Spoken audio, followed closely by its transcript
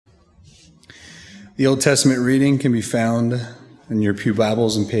The Old Testament reading can be found in your pew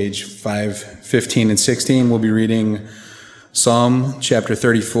Bibles on page 515 and 16. We'll be reading Psalm chapter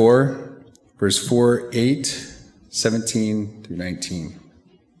 34, verse 4, 8, 17 through 19.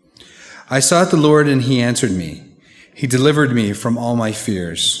 I sought the Lord, and he answered me. He delivered me from all my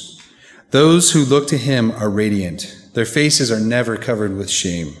fears. Those who look to him are radiant. Their faces are never covered with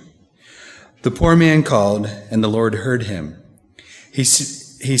shame. The poor man called, and the Lord heard him. He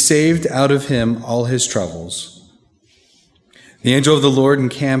saved out of him all his troubles. The angel of the Lord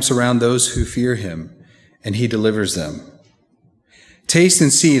encamps around those who fear him, and he delivers them. Taste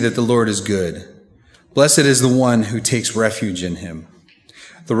and see that the Lord is good. Blessed is the one who takes refuge in him.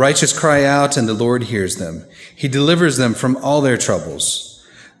 The righteous cry out, and the Lord hears them. He delivers them from all their troubles.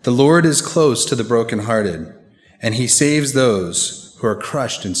 The Lord is close to the brokenhearted, and he saves those who are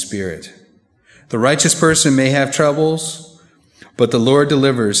crushed in spirit. The righteous person may have troubles, but the Lord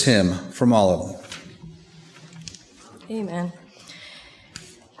delivers him from all of them. Amen.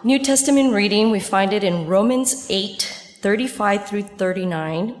 New Testament reading, we find it in Romans 8, 35 through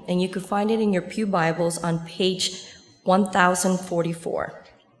 39, and you can find it in your pew Bibles on page 1044.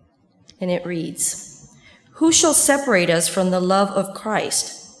 And it reads, "Who shall separate us from the love of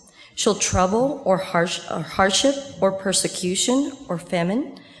Christ? Shall trouble or hardship or persecution or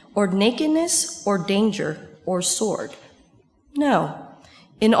famine or nakedness or danger or sword? No.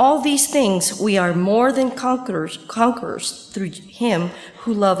 In all these things we are more than conquerors through him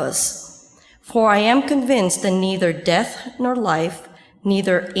who loves us. For I am convinced that neither death nor life,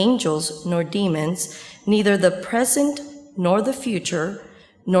 neither angels nor demons, neither the present nor the future,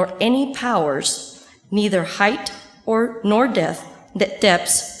 nor any powers, neither height nor depths,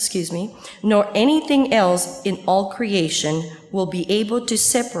 nor anything else in all creation will be able to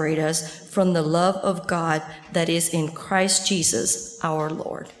separate us from the love of God that is in Christ Jesus our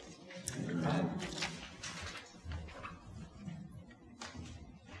Lord." Amen.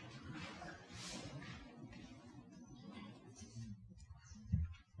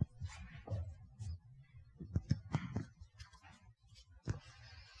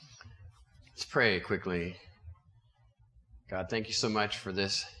 Let's pray quickly. God, thank you so much for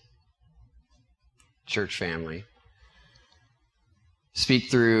this church family.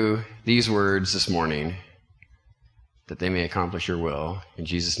 Speak through these words this morning that they may accomplish your will. In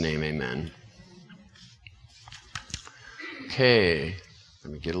Jesus' name, amen. Okay,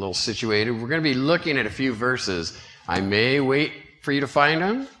 let me get a little situated. We're going to be looking at a few verses. I may wait for you to find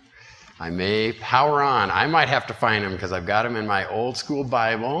them. I may power on. I might have to find them because I've got them in my old school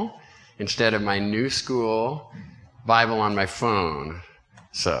Bible instead of my new school Bible on my phone.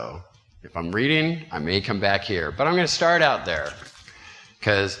 So if I'm reading, I may come back here. But I'm going to start out there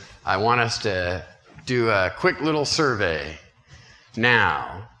because I want us to do a quick little survey.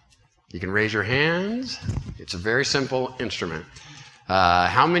 Now, you can raise your hands. It's a very simple instrument.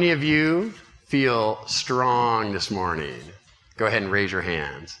 How many of you feel strong this morning? Go ahead and raise your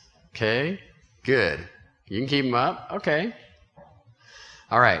hands. Okay, good. You can keep them up. Okay.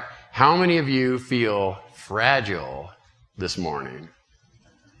 All right. How many of you feel fragile this morning?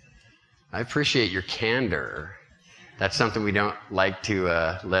 I appreciate your candor. That's something we don't like to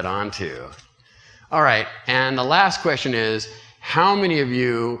let on to. All right, and the last question is, how many of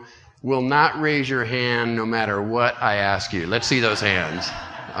you will not raise your hand no matter what I ask you? Let's see those hands.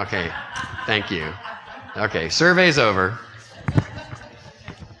 Okay, thank you. Okay, survey's over.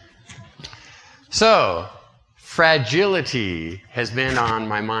 So, fragility has been on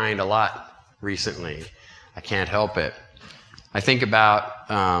my mind a lot recently. I can't help it. I think about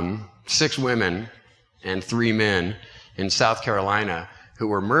 6 women and 3 men in South Carolina who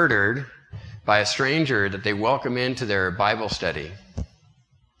were murdered by a stranger that they welcome into their Bible study.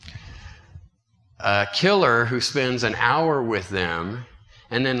 A killer who spends an hour with them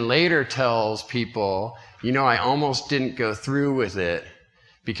and then later tells people, you know, I almost didn't go through with it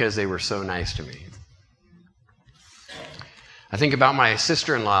because they were so nice to me. I think about my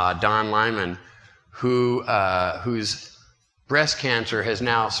sister-in-law, Dawn Lyman, whose breast cancer has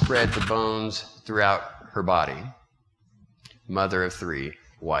now spread to bones throughout her body. Mother of 3,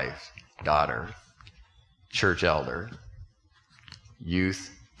 wife, daughter, church elder,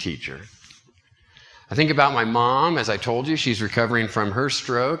 youth teacher. I think about my mom. As I told you, she's recovering from her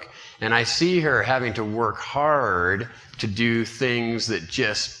stroke, and I see her having to work hard to do things that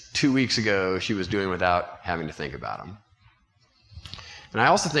just 2 weeks ago she was doing without having to think about them. And I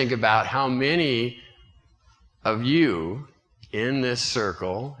also think about how many of you in this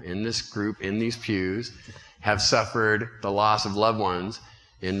circle, in this group, in these pews, have suffered the loss of loved ones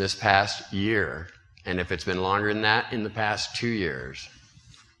in this past year. And if it's been longer than that, in the past 2 years.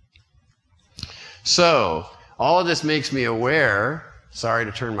 So, all of this makes me aware, sorry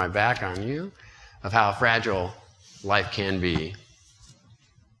to turn my back on you, of how fragile life can be.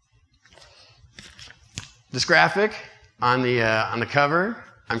 This graphic on the cover,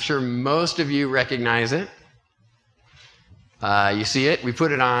 I'm sure most of you recognize it. You see it? We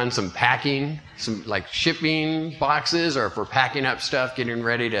put it on some packing, some like shipping boxes, or if we're packing up stuff, getting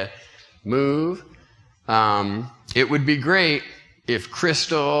ready to move. It would be great if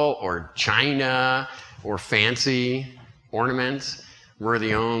crystal or china or fancy ornaments were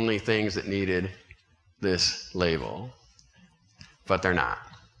the only things that needed this label. But they're not.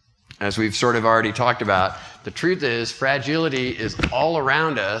 As we've sort of already talked about, the truth is fragility is all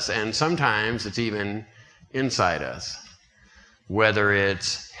around us, and sometimes it's even inside us. Whether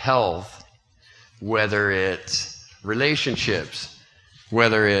it's health, whether it's relationships,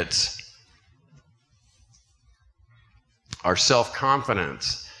 whether it's our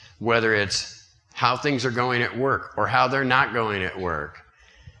self-confidence, whether it's how things are going at work or how they're not going at work,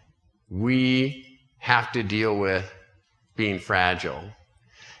 we have to deal with being fragile.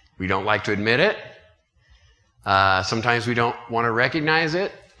 We don't like to admit it. Sometimes we don't want to recognize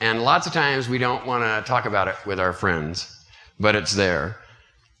it. And lots of times we don't want to talk about it with our friends. But it's there.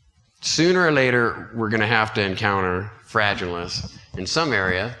 Sooner or later, we're going to have to encounter fragileness in some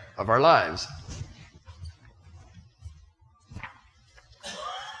area of our lives.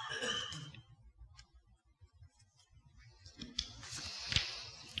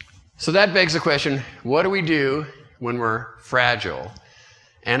 So that begs the question, what do we do when we're fragile?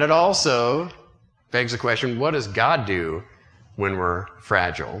 And it also begs the question, what does God do when we're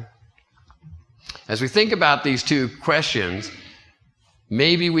fragile? As we think about these two questions,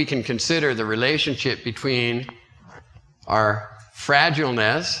 maybe we can consider the relationship between our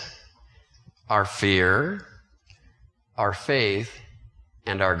fragileness, our fear, our faith,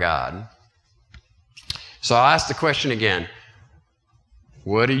 and our God. So I'll ask the question again.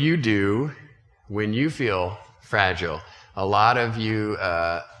 What do you do when you feel fragile? A lot of you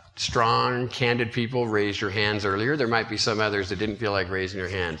strong, candid people raised your hands earlier. There might be some others that didn't feel like raising your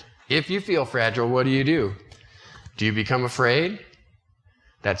hands. If you feel fragile, what do? Do you become afraid?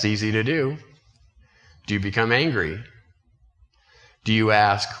 That's easy to do. Do you become angry? Do you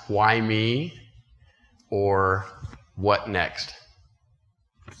ask, why me? Or what next?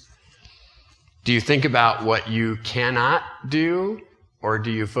 Do you think about what you cannot do? Or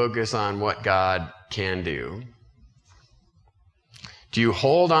do you focus on what God can do? Do you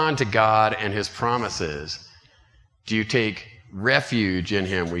hold on to God and His promises? Do you take refuge in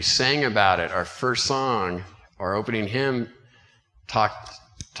Him? We sang about it. Our first song, our opening hymn,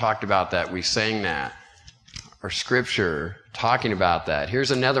 talked about that. We sang that. Our scripture talking about that.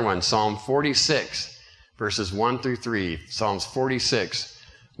 Here's another one, Psalm 46, verses 1 through 3. Psalms 46,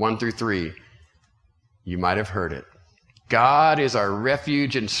 1 through 3. You might have heard it. God is our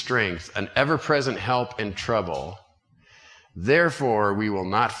refuge and strength, an ever-present help in trouble. Therefore we will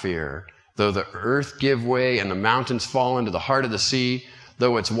not fear, though the earth give way and the mountains fall into the heart of the sea,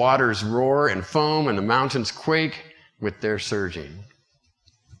 though its waters roar and foam and the mountains quake with their surging.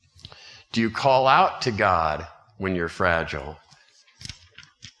 Do you call out to God when you're fragile?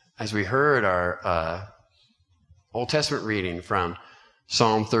 As we heard our Old Testament reading from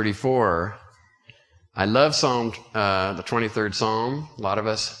Psalm 34, I love the 23rd Psalm. A lot of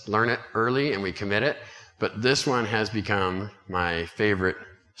us learn it early and we commit it, but this one has become my favorite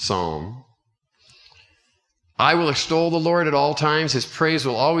psalm. I will extol the Lord at all times. His praise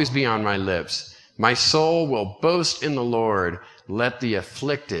will always be on my lips. My soul will boast in the Lord. Let the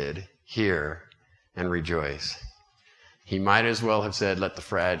afflicted hear and rejoice. He might as well have said, let the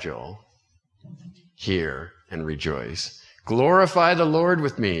fragile hear and rejoice. Glorify the Lord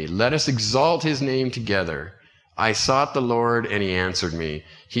with me. Let us exalt his name together. I sought the Lord and he answered me.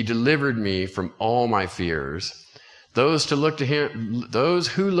 He delivered me from all my fears. Those who look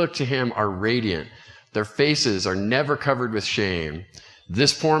to him are radiant. Their faces are never covered with shame.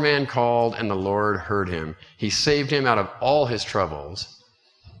 This poor man called and the Lord heard him. He saved him out of all his troubles.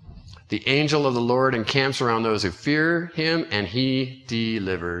 The angel of the Lord encamps around those who fear him and he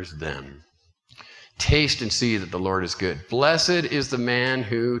delivers them. Taste and see that the Lord is good. Blessed is the man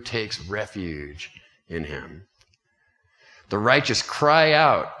who takes refuge in him. The righteous cry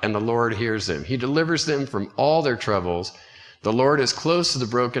out, and the Lord hears them. He delivers them from all their troubles. The Lord is close to the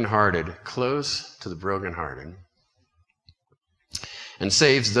brokenhearted, and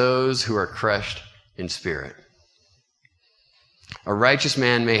saves those who are crushed in spirit. A righteous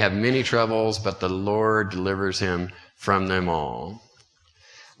man may have many troubles, but the Lord delivers him from them all.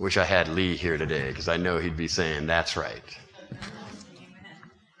 Wish I had Lee here today, because I know he'd be saying, that's right.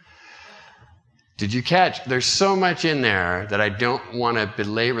 Did you catch? There's so much in there that I don't want to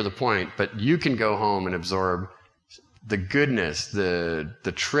belabor the point, but you can go home and absorb the goodness,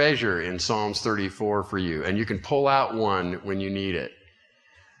 the treasure in Psalms 34 for you, and you can pull out one when you need it.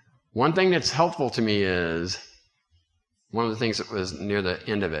 One thing that's helpful to me is, one of the things that was near the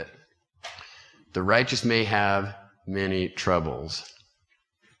end of it, the righteous may have many troubles.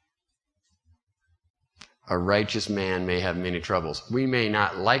 A righteous man may have many troubles. We may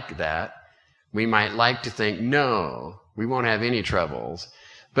not like that. We might like to think, no, we won't have any troubles.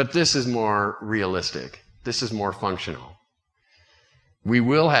 But this is more realistic. This is more functional. We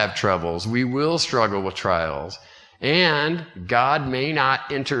will have troubles. We will struggle with trials. And God may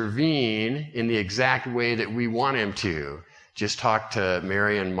not intervene in the exact way that we want him to. Just talk to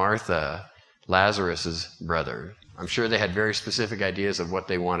Mary and Martha, Lazarus' brother. I'm sure they had very specific ideas of what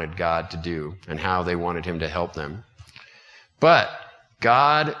they wanted God to do and how they wanted him to help them. But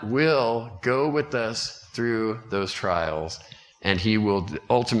God will go with us through those trials, and he will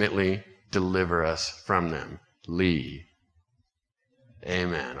ultimately deliver us from them. Lee.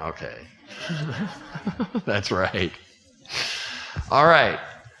 Amen. Okay. That's right. All right.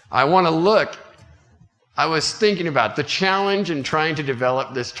 I want to look. I was thinking about the challenge in trying to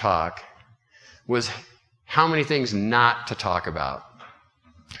develop this talk was how many things not to talk about.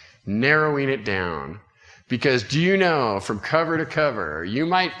 Narrowing it down. Because do you know, from cover to cover, you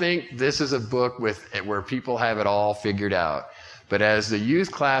might think this is a book where people have it all figured out. But as the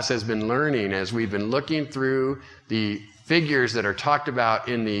youth class has been learning, as we've been looking through the figures that are talked about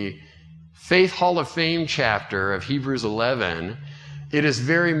in the Faith Hall of Fame chapter of Hebrews 11, it is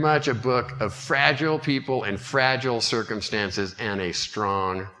very much a book of fragile people and fragile circumstances and a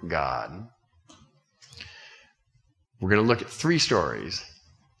strong God. We're going to look at 3 stories.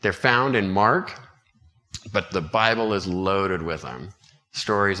 They're found in Mark, but the Bible is loaded with them.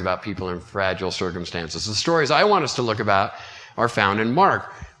 Stories about people in fragile circumstances. The stories I want us to look about are found in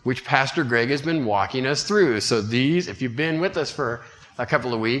Mark, which Pastor Greg has been walking us through. So these, if you've been with us for a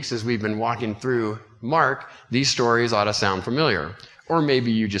couple of weeks as we've been walking through Mark, these stories ought to sound familiar. Or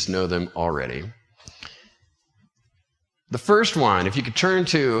maybe you just know them already. The first one, if you could turn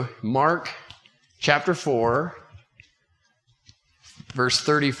to Mark chapter 4, verse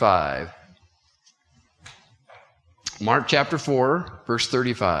 35. Mark chapter 4, verse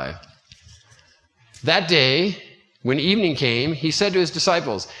 35. That day, when evening came, he said to his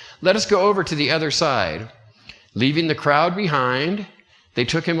disciples, "Let us go over to the other side." Leaving the crowd behind, they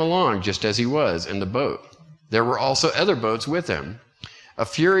took him along just as he was in the boat. There were also other boats with him. A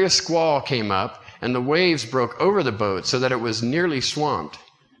furious squall came up, and the waves broke over the boat so that it was nearly swamped.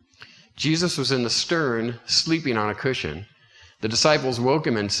 Jesus was in the stern, sleeping on a cushion. The disciples woke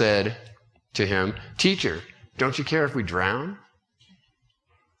him and said to him, "Teacher, don't you care if we drown?"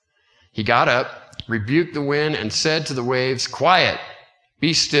 He got up, rebuked the wind, and said to the waves, "Quiet,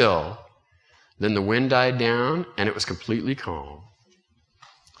 be still." Then the wind died down, and it was completely calm.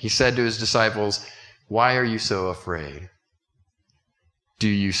 He said to his disciples, "Why are you so afraid? Do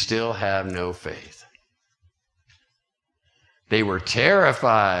you still have no faith?" They were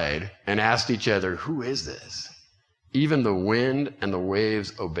terrified and asked each other, "Who is this? Even the wind and the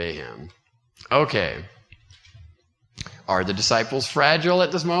waves obey him." Okay. Are the disciples fragile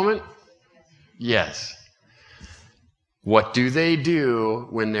at this moment? Yes. What do they do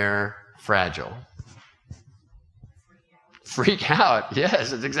when they're fragile? Freak out.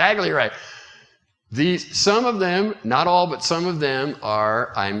 Yes, that's exactly right. Some of them, not all, but some of them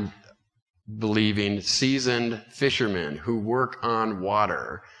are, I'm believing, seasoned fishermen who work on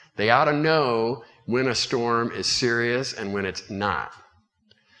water. They ought to know when a storm is serious and when it's not.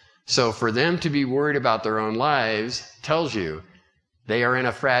 So for them to be worried about their own lives tells you they are in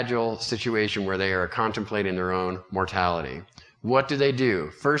a fragile situation where they are contemplating their own mortality. What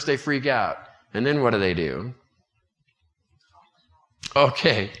do? First they freak out, and then what do?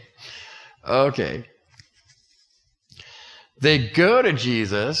 Okay. They go to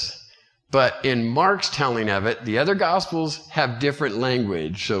Jesus, but in Mark's telling of it, the other Gospels have different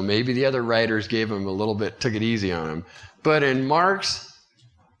language, so maybe the other writers gave them a little bit, took it easy on them. But in Mark's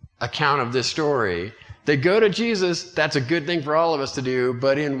account of this story, they go to Jesus. That's a good thing for all of us to do,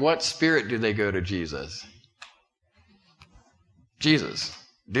 but in what spirit do they go to Jesus? Jesus,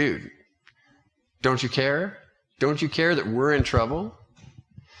 dude, don't you care? Don't you care that we're in trouble?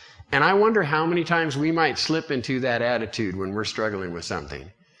 And I wonder how many times we might slip into that attitude when we're struggling with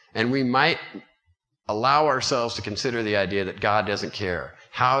something. And we might allow ourselves to consider the idea that God doesn't care.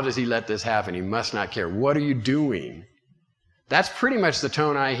 How does he let this happen? He must not care. What are you doing? That's pretty much the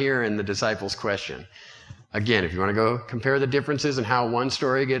tone I hear in the disciples' question. Again, if you want to go compare the differences in how one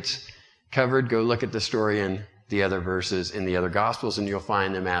story gets covered, go look at the story in the other verses in the other Gospels, and you'll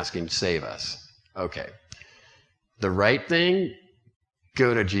find them asking, save us. Okay. The right thing,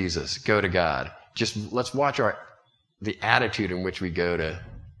 go to Jesus, go to God. Just let's watch the attitude in which we go to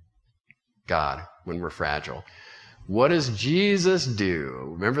God when we're fragile. What does Jesus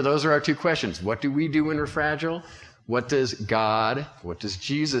do? Remember, those are our two questions. What do we do when we're fragile? What does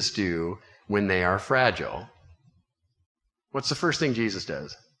Jesus do when they are fragile? What's the first thing Jesus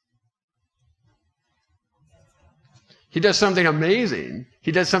does? He does something amazing.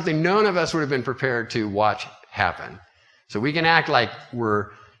 He does something none of us would have been prepared to watch happen. So we can act like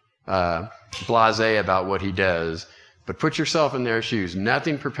we're blasé about what he does, but put yourself in their shoes.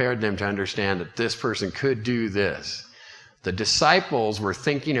 Nothing prepared them to understand that this person could do this. The disciples were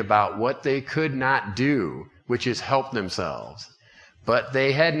thinking about what they could not do, which is help themselves. But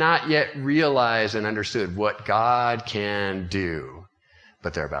they had not yet realized and understood what God can do.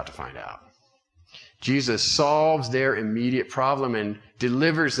 But they're about to find out. Jesus solves their immediate problem and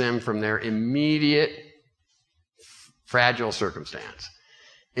delivers them from their immediate fragile circumstance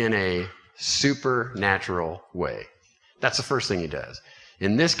in a supernatural way. That's the first thing he does.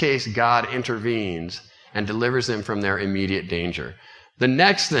 In this case, God intervenes and delivers them from their immediate danger. The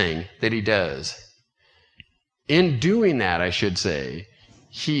next thing that he does, in doing that, I should say,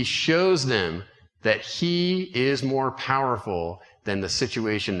 he shows them that he is more powerful than the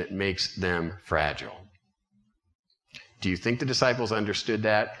situation that makes them fragile. Do you think the disciples understood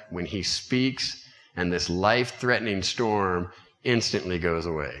that when he speaks and this life-threatening storm instantly goes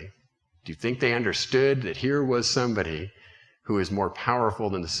away? Do you think they understood that here was somebody who is more powerful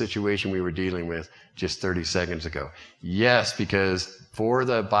than the situation we were dealing with just 30 seconds ago? Yes, because for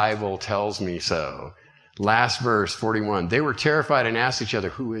the Bible tells me so. Last verse, 41. They were terrified and asked each other,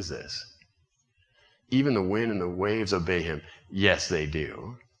 who is this? Even the wind and the waves obey him. Yes, they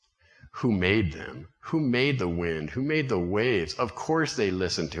do. Who made them? Who made the wind? Who made the waves? Of course they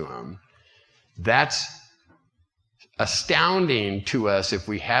listen to him. That's astounding to us if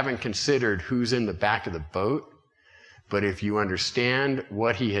we haven't considered who's in the back of the boat. But if you understand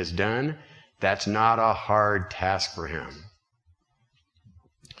what he has done, that's not a hard task for him.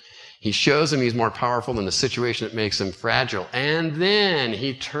 He shows them he's more powerful than the situation that makes him fragile. And then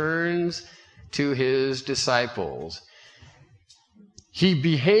he turns to his disciples. He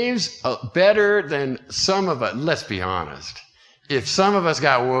behaves better than some of us. Let's be honest. If some of us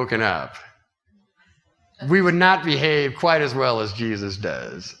got woken up, we would not behave quite as well as Jesus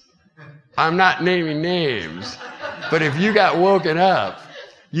does. I'm not naming names, but if you got woken up,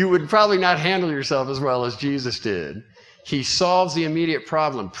 you would probably not handle yourself as well as Jesus did. He solves the immediate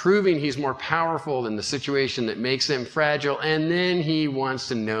problem, proving he's more powerful than the situation that makes them fragile, and then he wants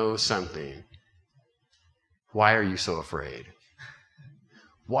to know something. Why are you so afraid?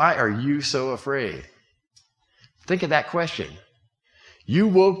 Why are you so afraid? Think of that question. You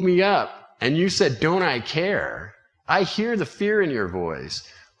woke me up and you said, don't I care? I hear the fear in your voice.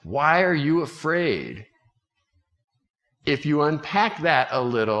 Why are you afraid? If you unpack that a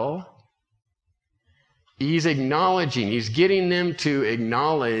little, he's acknowledging, he's getting them to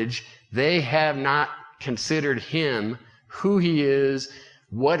acknowledge they have not considered him, who he is,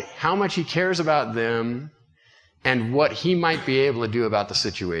 how much he cares about them, and what he might be able to do about the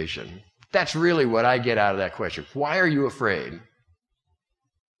situation. That's really what I get out of that question. Why are you afraid?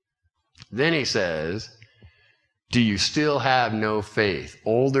 Then he says, do you still have no faith?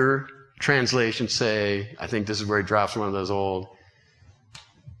 Older translations say, I think this is where he drops one of those old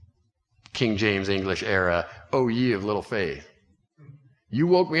King James English era, oh ye of little faith. You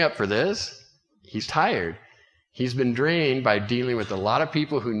woke me up for this? He's tired. He's been drained by dealing with a lot of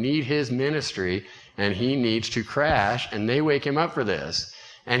people who need his ministry, and he needs to crash, and they wake him up for this.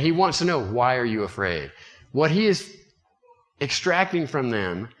 And he wants to know, why are you afraid? What he is extracting from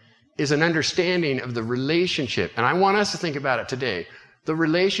them is an understanding of the relationship, and I want us to think about it today, the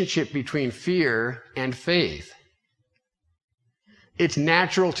relationship between fear and faith. It's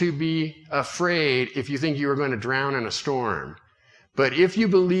natural to be afraid if you think you are going to drown in a storm. But if you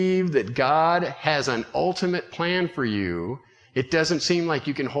believe that God has an ultimate plan for you, it doesn't seem like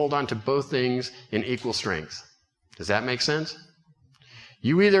you can hold on to both things in equal strength. Does that make sense?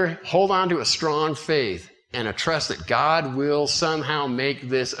 You either hold on to a strong faith and a trust that God will somehow make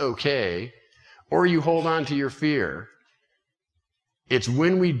this okay, or you hold on to your fear. It's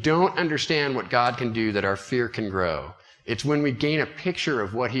when we don't understand what God can do that our fear can grow. It's when we gain a picture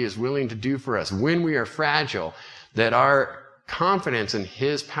of what he is willing to do for us, when we are fragile, that our confidence in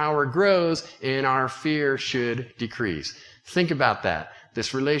his power grows and our fear should decrease. Think about that,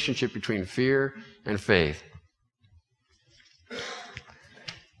 this relationship between fear and faith.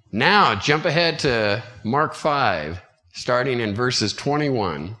 Now, jump ahead to Mark 5, starting in verses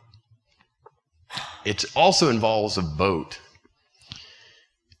 21. It also involves a boat.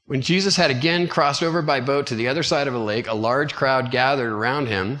 When Jesus had again crossed over by boat to the other side of a lake, a large crowd gathered around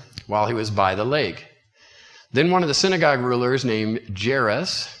him while he was by the lake. Then one of the synagogue rulers named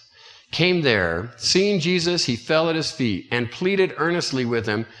Jairus came there. Seeing Jesus, he fell at his feet and pleaded earnestly with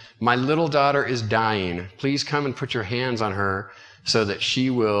him, "My little daughter is dying. Please come and put your hands on her so that she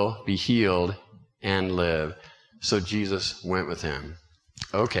will be healed and live." So Jesus went with him.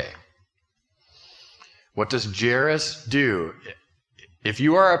 Okay. What does Jairus do? If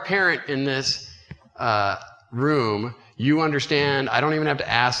you are a parent in this room, you understand, I don't even have to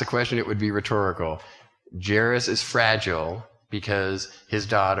ask the question, it would be rhetorical. Jairus is fragile because his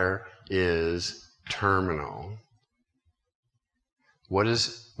daughter is terminal. What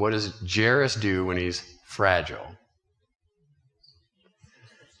does Jairus do when he's fragile?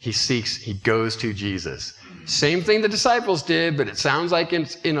 He goes to Jesus. Same thing the disciples did, but it sounds like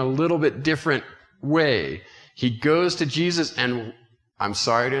it's in a little bit different way. He goes to Jesus, and I'm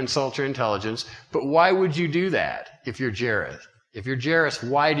sorry to insult your intelligence, but why would you do that if you're Jairus? If you're Jairus,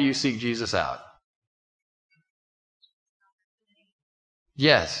 why do you seek Jesus out?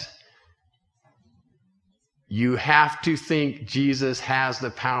 Yes. You have to think Jesus has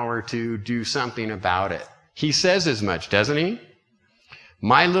the power to do something about it. He says as much, doesn't he?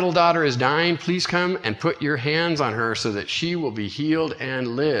 "My little daughter is dying. Please come and put your hands on her so that she will be healed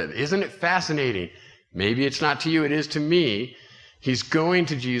and live." Isn't it fascinating? Maybe it's not to you, it is to me. He's going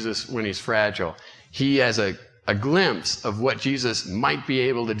to Jesus when he's fragile. He has a glimpse of what Jesus might be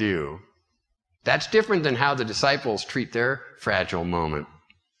able to do. That's different than how the disciples treat their fragile moment.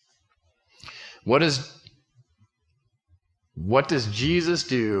 What does Jesus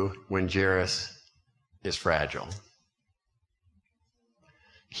do when Jairus is fragile?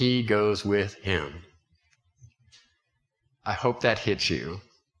 He goes with him. I hope that hits you.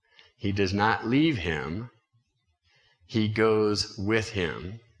 He does not leave him. He goes with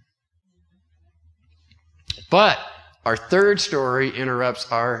him. But our third story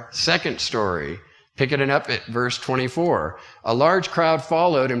interrupts our second story. Picking it up at verse 24. A large crowd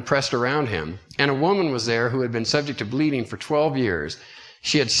followed and pressed around him, and a woman was there who had been subject to bleeding for 12 years.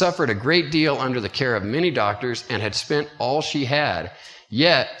 She had suffered a great deal under the care of many doctors and had spent all she had.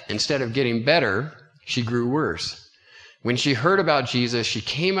 Yet, instead of getting better, she grew worse. When she heard about Jesus, she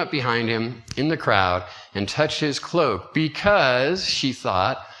came up behind him in the crowd and touched his cloak because she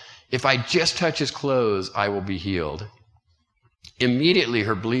thought, "If I just touch his clothes, I will be healed." Immediately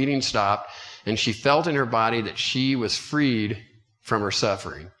her bleeding stopped, and she felt in her body that she was freed from her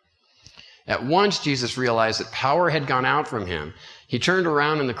suffering. At once Jesus realized that power had gone out from him. He turned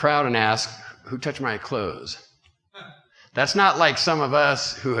around in the crowd and asked, "Who touched my clothes?" That's not like some of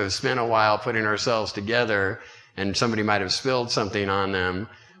us who have spent a while putting ourselves together and somebody might have spilled something on them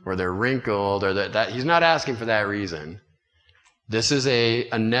or they're wrinkled or that. He's not asking for that reason. This is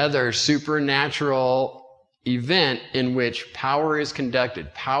another supernatural event in which power is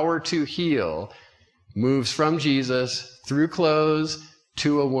conducted. Power to heal moves from Jesus through clothes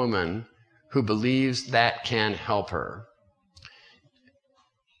to a woman who believes that can help her.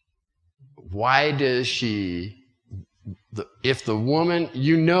 Why does if the woman,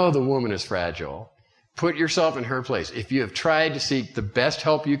 you know the woman is fragile, put yourself in her place. If you have tried to seek the best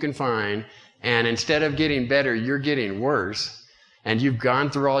help you can find, and instead of getting better, you're getting worse, and you've gone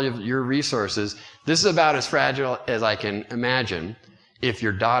through all of your resources, this is about as fragile as I can imagine if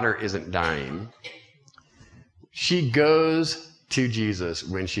your daughter isn't dying. She goes to Jesus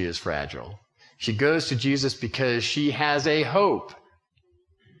when she is fragile. She goes to Jesus because she has a hope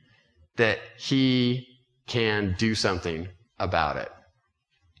that he can do something about it.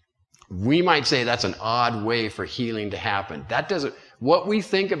 We might say that's an odd way for healing to happen. What we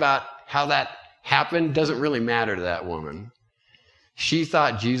think about how that happened doesn't really matter to that woman. She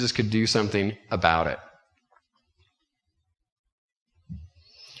thought Jesus could do something about it.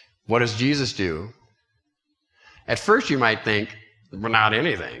 What does Jesus do? At first you might think, well, not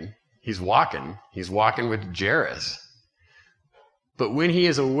anything. He's walking with Jairus. But when he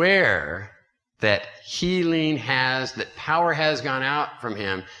is aware that that power has gone out from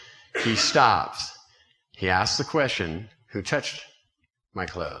him, he stops. He asks the question, "Who touched my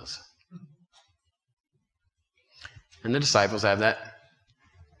clothes?" And the disciples have that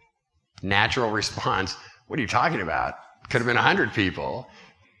natural response. What are you talking about? Could have been 100 people.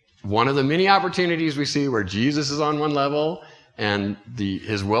 One of the many opportunities we see where Jesus is on one level and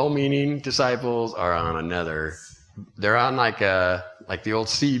his well-meaning disciples are on another. They're on like the old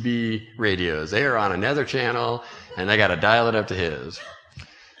CB radios. They are on another channel and they got to dial it up to his.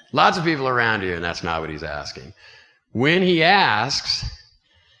 Lots of people around you, and that's not what he's asking. When he asks,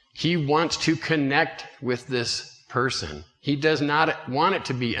 he wants to connect with this person. He does not want it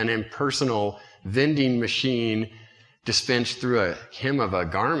to be an impersonal vending machine dispensed through a hem of a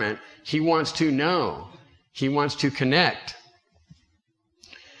garment. He wants to know. He wants to connect.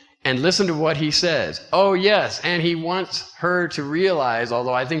 And listen to what he says. Oh, yes, and he wants her to realize,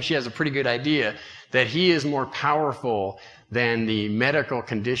 although I think she has a pretty good idea, that he is more powerful than the medical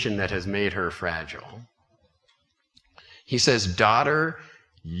condition that has made her fragile. He says, daughter,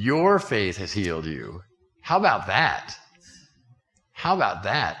 your faith has healed you. How about that? How about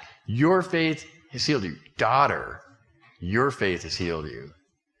that? Your faith has healed you. Daughter, your faith has healed you.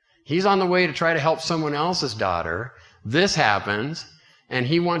 He's on the way to try to help someone else's daughter. This happens, and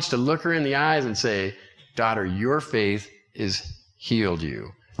he wants to look her in the eyes and say, daughter, your faith has healed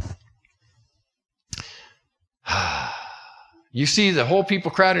you. You see the whole people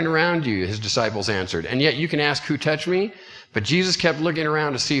crowding around you, his disciples answered, and yet you can ask, who touched me? But Jesus kept looking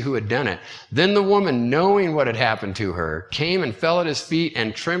around to see who had done it. Then the woman, knowing what had happened to her, came and fell at his feet,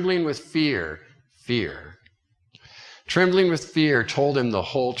 and trembling with fear, trembling with fear, told him the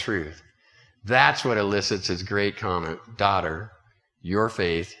whole truth. That's what elicits his great comment. Daughter, your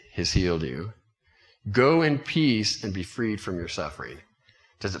faith has healed you. Go in peace and be freed from your suffering.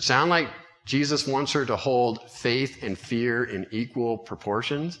 Does it sound like Jesus wants her to hold faith and fear in equal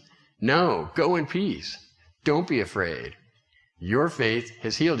proportions? No, go in peace. Don't be afraid. Your faith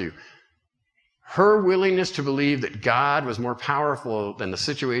has healed you. Her willingness to believe that God was more powerful than the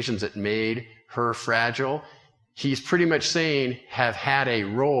situations that made her fragile, he's pretty much saying, have had a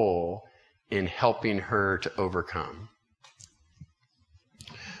role in helping her to overcome.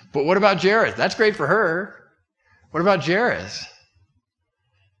 But what about Jairus? That's great for her. What about Jairus?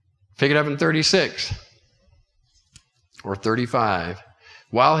 Pick it up in 36 or 35.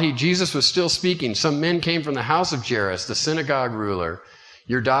 While Jesus was still speaking, some men came from the house of Jairus, the synagogue ruler.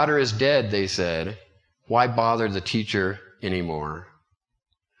 Your daughter is dead, they said. Why bother the teacher anymore?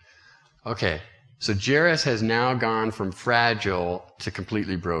 Okay, so Jairus has now gone from fragile to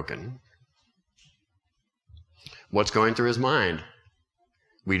completely broken. What's going through his mind?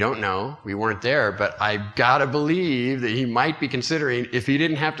 We don't know. We weren't there, but I gotta believe that he might be considering, if he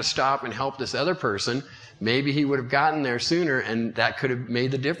didn't have to stop and help this other person, maybe he would have gotten there sooner, and that could have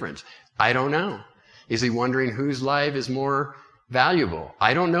made the difference. I don't know. Is he wondering whose life is more valuable?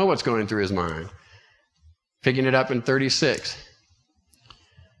 I don't know what's going through his mind. Picking it up in 36.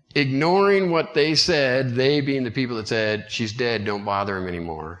 Ignoring what they said, they being the people that said, she's dead, don't bother him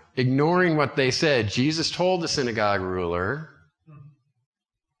anymore. Ignoring what they said, Jesus told the synagogue ruler,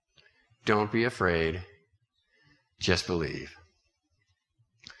 don't be afraid, just believe.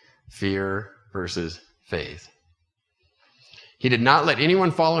 Fear versus faith. He did not let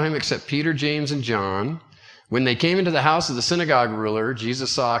anyone follow him except Peter, James, and John. When they came into the house of the synagogue ruler, Jesus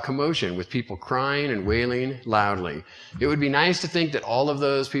saw a commotion with people crying and wailing loudly. It would be nice to think that all of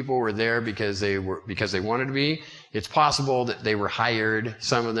those people were there because they wanted to be. It's possible that they were hired.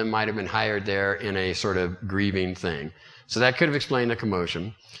 Some of them might have been hired there in a sort of grieving thing. So that could have explained the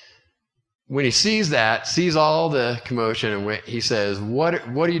commotion. When he sees all the commotion, and he says, what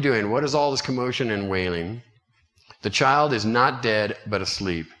are you doing? What is all this commotion and wailing? The child is not dead, but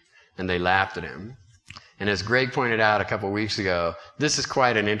asleep. And they laughed at him. And as Greg pointed out a couple of weeks ago, this is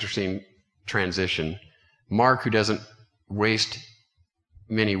quite an interesting transition. Mark, who doesn't waste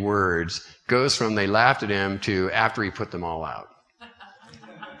many words, goes from they laughed at him to after he put them all out.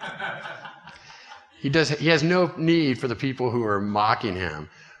 He has no need for the people who are mocking him.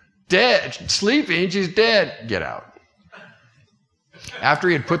 Dead, sleeping, she's dead, get out. After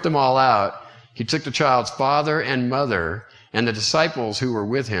he had put them all out, he took the child's father and mother and the disciples who were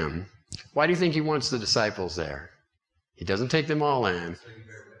with him. Why do you think he wants the disciples there? He doesn't take them all in.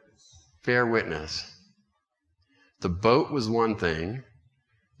 Bear witness. The boat was one thing.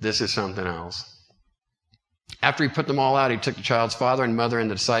 This is something else. After he put them all out, he took the child's father and mother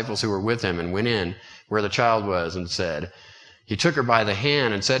and the disciples who were with him and went in where the child was and said, he took her by the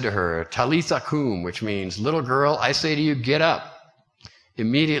hand and said to her, Talitha kum, which means, little girl, I say to you, get up.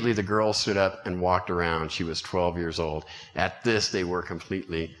 Immediately the girl stood up and walked around. She was 12 years old. At this, they were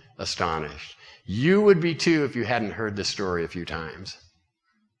completely astonished. You would be too if you hadn't heard this story a few times.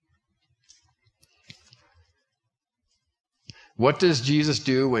 What does Jesus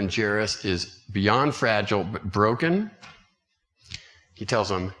do when Jairus is beyond fragile but broken? He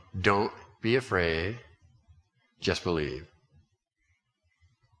tells him, don't be afraid, just believe.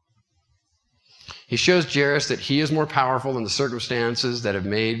 He shows Jairus that he is more powerful than the circumstances that have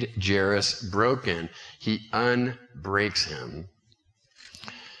made Jairus broken. He unbreaks him.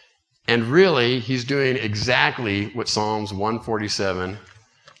 And really, he's doing exactly what Psalms 147,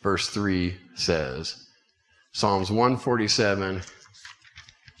 verse 3 says. Psalms 147,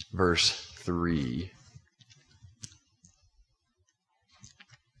 verse 3.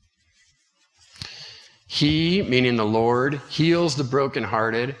 He, meaning the Lord, heals the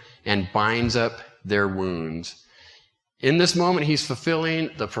brokenhearted and binds up their wounds. In this moment, he's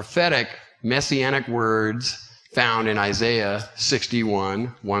fulfilling the prophetic messianic words found in Isaiah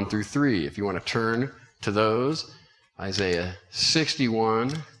 61, 1 through 3. If you want to turn to those, Isaiah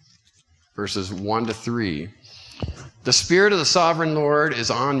 61, verses 1 to 3. The Spirit of the Sovereign Lord is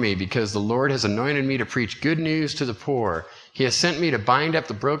on me because the Lord has anointed me to preach good news to the poor. He has sent me to bind up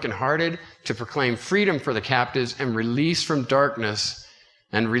the brokenhearted, to proclaim freedom for the captives and release from darkness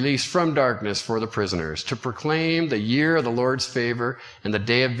for the prisoners, to proclaim the year of the Lord's favor and the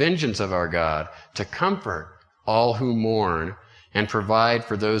day of vengeance of our God, to comfort all who mourn and provide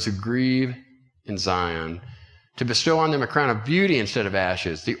for those who grieve in Zion, to bestow on them a crown of beauty instead of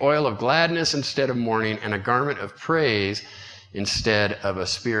ashes, the oil of gladness instead of mourning, and a garment of praise instead of a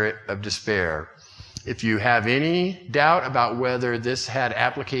spirit of despair. If you have any doubt about whether this had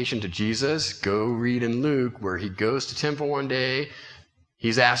application to Jesus, go read in Luke where he goes to temple one day.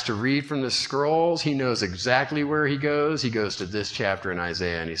 He's asked to read from the scrolls. He knows exactly where he goes. He goes to this chapter in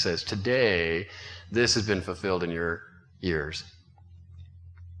Isaiah and he says, today, this has been fulfilled in your ears.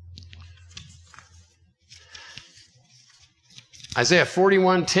 Isaiah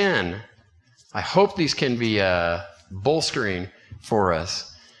 41:10. I hope these can be bolstering for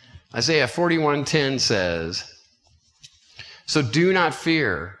us. Isaiah 41:10 says, so do not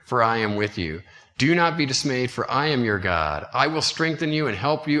fear, for I am with you. Do not be dismayed, for I am your God. I will strengthen you and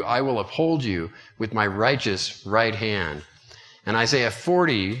help you. I will uphold you with my righteous right hand. And Isaiah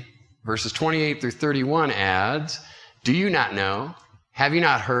 40, verses 28 through 31 adds, do you not know? Have you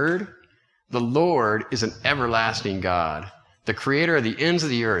not heard? The Lord is an everlasting God, the creator of the ends of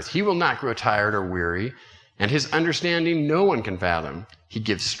the earth. He will not grow tired or weary, and his understanding no one can fathom. He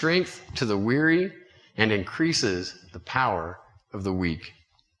gives strength to the weary and increases the power of the weak.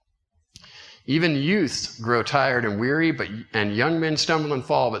 Even youths grow tired and weary, and young men stumble and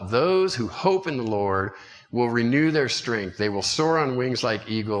fall, but those who hope in the Lord will renew their strength. They will soar on wings like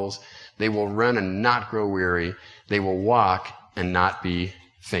eagles. They will run and not grow weary. They will walk and not be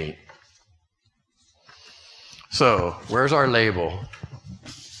faint. So, where's our label?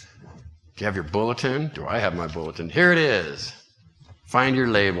 Do you have your bulletin? Do I have my bulletin? Here it is. Find your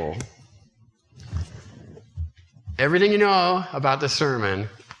label. Everything you know about this sermon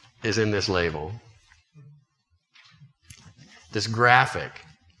is in this label. This graphic.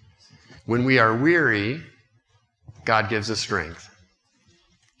 When we are weary, God gives us strength.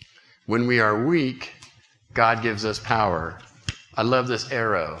 When we are weak, God gives us power. I love this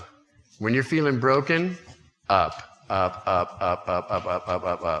arrow. When you're feeling broken, up, up, up, up, up, up, up, up,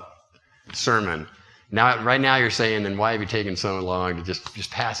 up, up. Sermon. Now, right now you're saying, then why have you taken so long to just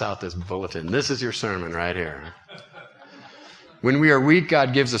pass out this bulletin? This is your sermon right here. When we are weak,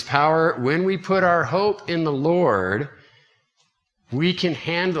 God gives us power. When we put our hope in the Lord, we can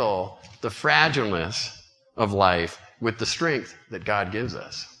handle the fragileness of life with the strength that God gives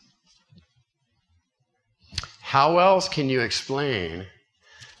us. How else can you explain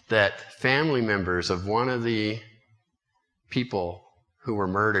that family members of one of the people who were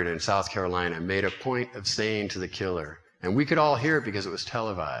murdered in South Carolina made a point of saying to the killer, and we could all hear it because it was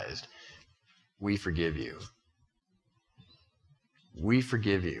televised, we forgive you. We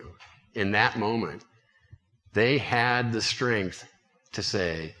forgive you. In that moment, they had the strength to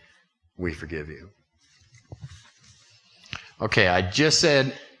say, we forgive you. Okay, I just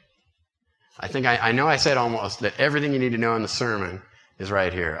said, I know I said almost that everything you need to know in the sermon is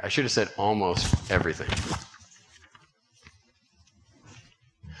right here. I should have said almost everything.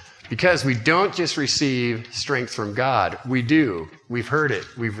 Because we don't just receive strength from God. We do. We've heard it.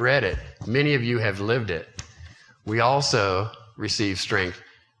 We've read it. Many of you have lived it. We also receive strength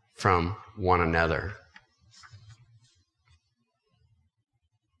from one another.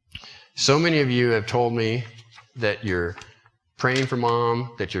 So many of you have told me that you're praying for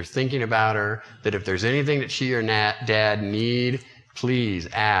mom, that you're thinking about her, that if there's anything that she or dad need, please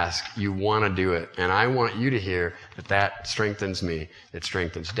ask. You want to do it. And I want you to hear that that strengthens me. It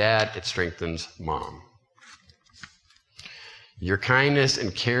strengthens dad. It strengthens mom. Your kindness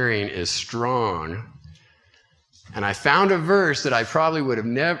and caring is strong. And I found a verse that I probably would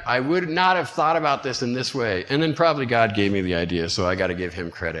not have thought about this in this way. And then probably God gave me the idea, so I got to give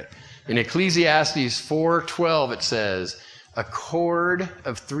him credit. In Ecclesiastes 4:12, it says, a cord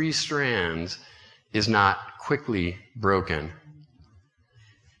of 3 strands is not quickly broken.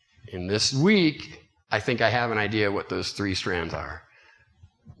 in this week, I think I have an idea what those 3 strands are.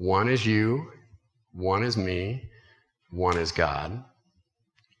 One is you, one is me, one is God.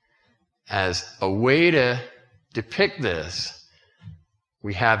 As a way to depict this,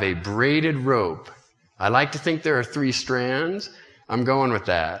 we have a braided rope. I like to think there are 3 strands. I'm going with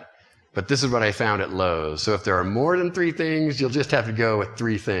that. But this is what I found at Lowe's. So if there are more than 3 things, you'll just have to go with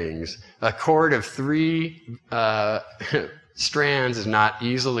 3 things. A cord of 3 strands is not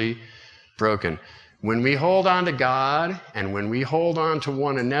easily broken. When we hold on to God and when we hold on to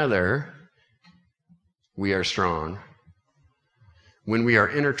one another, we are strong. When we are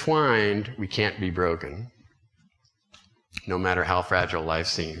intertwined, we can't be broken, no matter how fragile life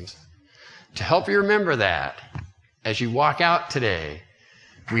seems. To help you remember that, as you walk out today,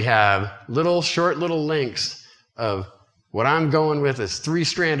 we have short little links of what I'm going with as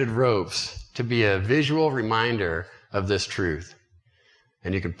 3-stranded ropes to be a visual reminder of this truth.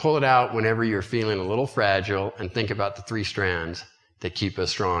 And you can pull it out whenever you're feeling a little fragile and think about the 3 strands that keep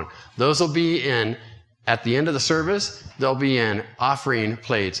us strong. Those will be at the end of the service, they'll be in offering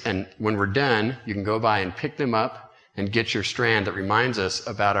plates. And when we're done, you can go by and pick them up and get your strand that reminds us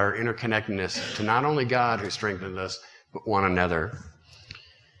about our interconnectedness to not only God who strengthened us, but one another.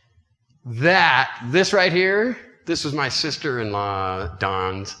 This right here, this was my sister-in-law,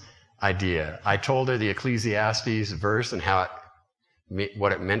 Dawn's idea. I told her the Ecclesiastes verse and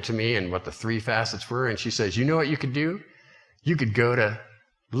what it meant to me and what the 3 facets were. And she says, you know what you could do? You could go to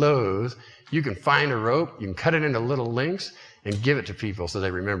Lowe's, you can find a rope, you can cut it into little links and give it to people so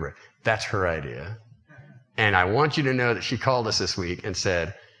they remember it. That's her idea. And I want you to know that she called us this week and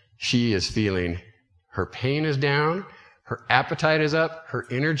said she is feeling her pain is down, her appetite is up, her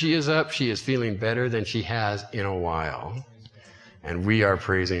energy is up, she is feeling better than she has in a while. And we are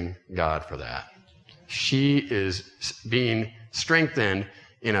praising God for that. She is being strengthened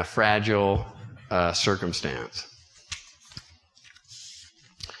in a fragile circumstance.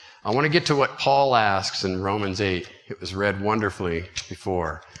 I want to get to what Paul asks in Romans 8. It was read wonderfully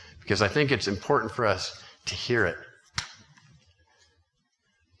before, because I think it's important for us to hear it.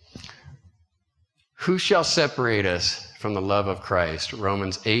 Who shall separate us from the love of Christ?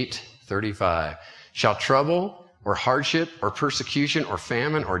 Romans 8:35. Shall trouble or hardship or persecution or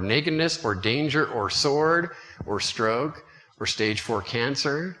famine or nakedness or danger or sword or stroke or stage 4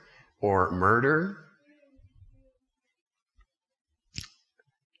 cancer or murder?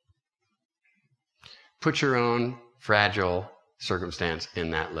 Put your own fragile circumstance in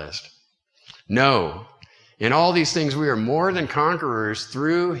that list. No, in all these things we are more than conquerors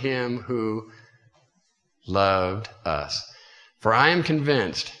through him who loved us. For I am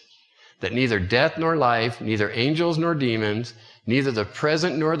convinced that neither death nor life, neither angels nor demons, neither the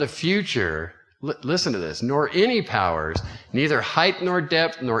present nor the future, listen to this, nor any powers, neither height nor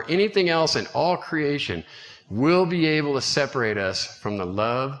depth, nor anything else in all creation will be able to separate us from the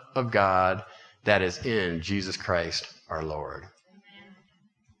love of God that is in Jesus Christ our Lord.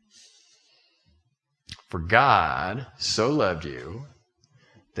 For God so loved you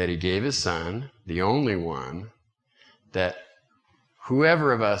that he gave his Son, the only one, that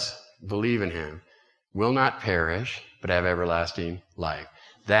whoever of us believe in him will not perish, but have everlasting life.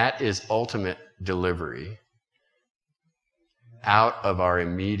 That is ultimate delivery out of our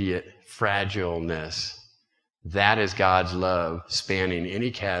immediate fragileness. That is God's love spanning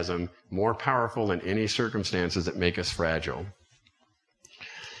any chasm, more powerful than any circumstances that make us fragile.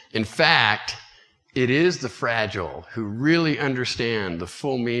 In fact, it is the fragile who really understand the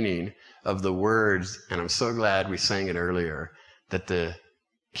full meaning of the words, and I'm so glad we sang it earlier, that the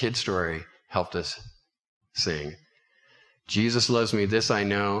kid story helped us sing. Jesus loves me, this I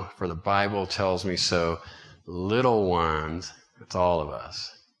know, for the Bible tells me so. Little ones, that's all of us,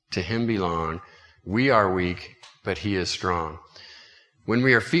 to him belong. We are weak, but he is strong. When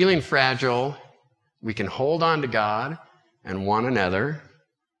we are feeling fragile, we can hold on to God and one another,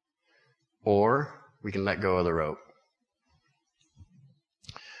 or we can let go of the rope.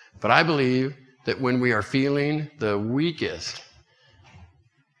 But I believe that when we are feeling the weakest,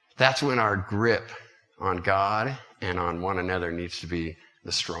 that's when our grip on God and on one another needs to be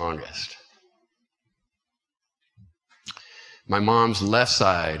the strongest. My mom's left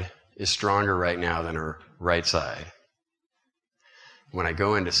side is stronger right now than her right side. When I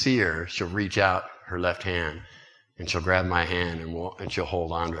go in to see her, she'll reach out her left hand and she'll grab my hand and she'll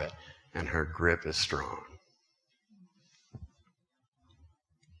hold on to it, and her grip is strong.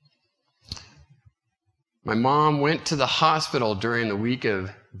 My mom went to the hospital during the week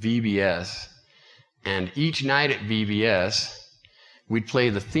of VBS, and each night at VBS, we'd play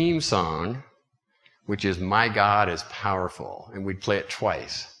the theme song, which is My God is Powerful, and we'd play it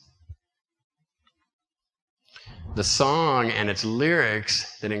twice. the song and its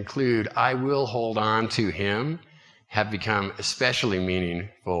lyrics that include, I will hold on to him, have become especially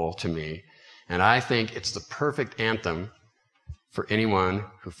meaningful to me. And I think it's the perfect anthem for anyone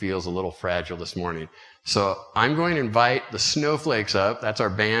who feels a little fragile this morning. So I'm going to invite the Snowflakes up. That's our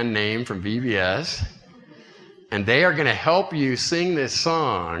band name from VBS. And they are going to help you sing this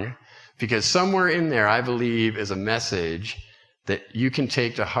song, because somewhere in there, I believe, is a message that you can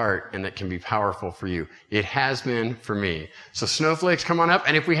take to heart and that can be powerful for you. It has been for me. So Snowflakes, come on up.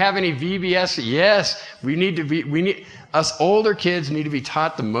 And if we have any VBS, yes, us older kids need to be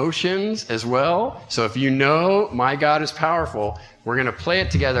taught the motions as well. So if you know My God is Powerful, we're going to play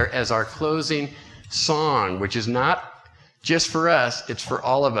it together as our closing song, which is not just for us, it's for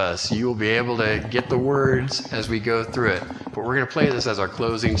all of us. You will be able to get the words as we go through it. But we're going to play this as our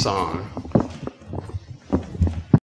closing song.